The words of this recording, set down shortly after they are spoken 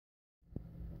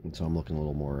And so I'm looking a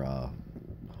little more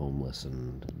homeless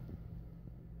and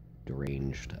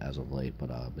deranged as of late,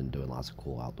 but I've been doing lots of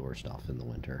cool outdoor stuff in the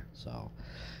winter, so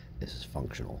this is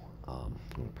functional. I'm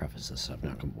going to preface this, I've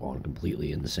not gone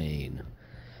completely insane.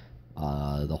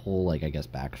 The whole, like, I guess,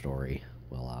 backstory,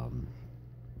 well,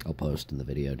 I'll post in the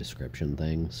video description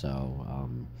thing, so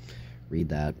read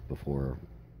that before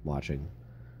watching,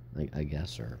 I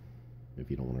guess, or if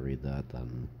you don't want to read that,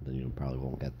 then you probably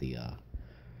won't get the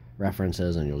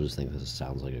references, and you'll just think this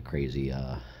sounds like a crazy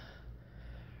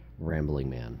rambling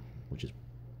man, which is,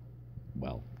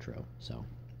 well, true. So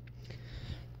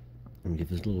I'm gonna give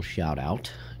this little shout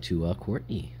out to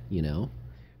Courtney. You know,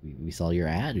 we saw your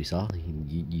ad. We saw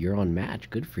you're on Match.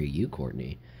 Good for you,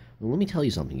 Courtney. Well, let me tell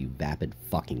you something, you vapid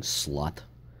fucking slut.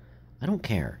 I don't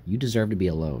care. You deserve to be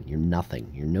alone. You're nothing.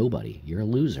 You're nobody. You're a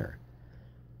loser.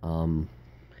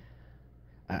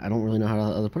 I don't really know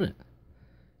how to put it.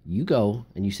 You go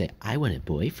and you say, I want a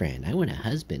boyfriend. I want a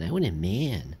husband. I want a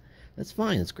man. That's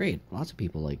fine. That's great. Lots of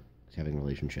people like having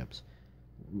relationships.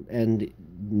 And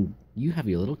you have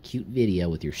your little cute video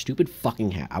with your stupid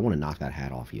fucking hat. I want to knock that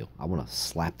hat off you. I want to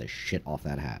slap the shit off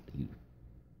that hat, you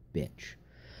bitch.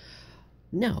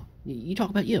 No, you talk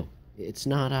about you. It's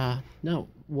not, no,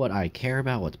 what I care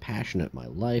about, what's passionate in my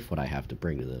life, what I have to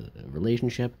bring to the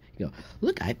relationship. You go,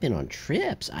 look, I've been on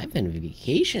trips, I've been on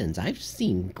vacations, I've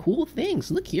seen cool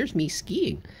things. Look, here's me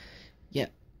skiing. Yeah,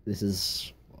 this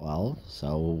is, well,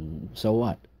 so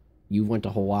what? You went to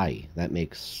Hawaii. That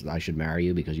makes I should marry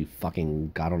you because you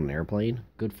fucking got on an airplane?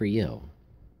 Good for you.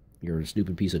 You're a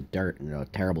stupid piece of dirt and you're a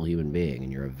terrible human being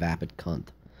and you're a vapid cunt.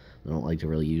 I don't like to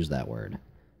really use that word,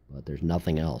 but there's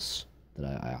nothing else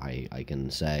that I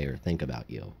can say or think about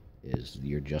you. Is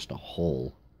you're just a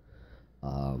hole.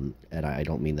 And I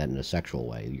don't mean that in a sexual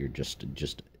way. You're just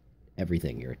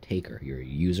everything. You're a taker. You're a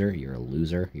user. You're a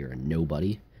loser. You're a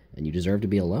nobody. And you deserve to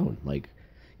be alone. Like,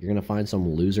 you're going to find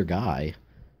some loser guy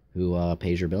who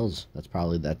pays your bills. That's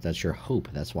probably, that's your hope.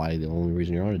 That's why the only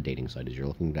reason you're on a dating site is you're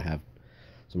looking to have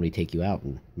somebody take you out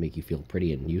and make you feel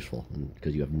pretty and useful, and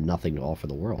because you have nothing to offer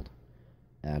the world.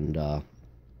 And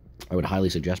I would highly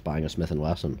suggest buying a Smith &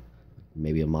 Wesson,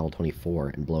 maybe a Model 24,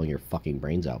 and blowing your fucking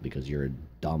brains out because you're a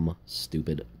dumb,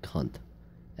 stupid cunt.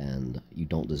 And you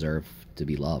don't deserve to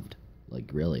be loved. Like,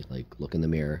 really. Like, look in the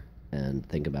mirror and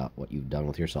think about what you've done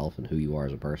with yourself and who you are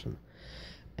as a person.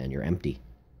 And you're empty.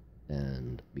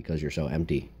 And because you're so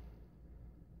empty,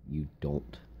 you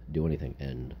don't do anything.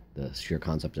 And the sheer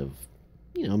concept of,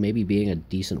 you know, maybe being a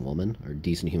decent woman or a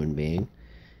decent human being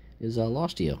is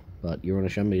lost to you. But you want to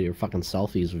show me your fucking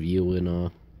selfies of you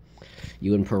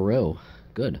in Peru.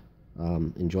 Good.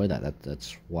 Enjoy that.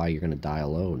 That's why you're gonna die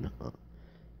alone,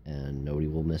 and nobody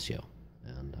will miss you.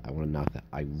 And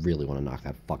I really want to knock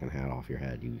that fucking hat off your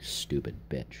head, you stupid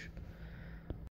bitch.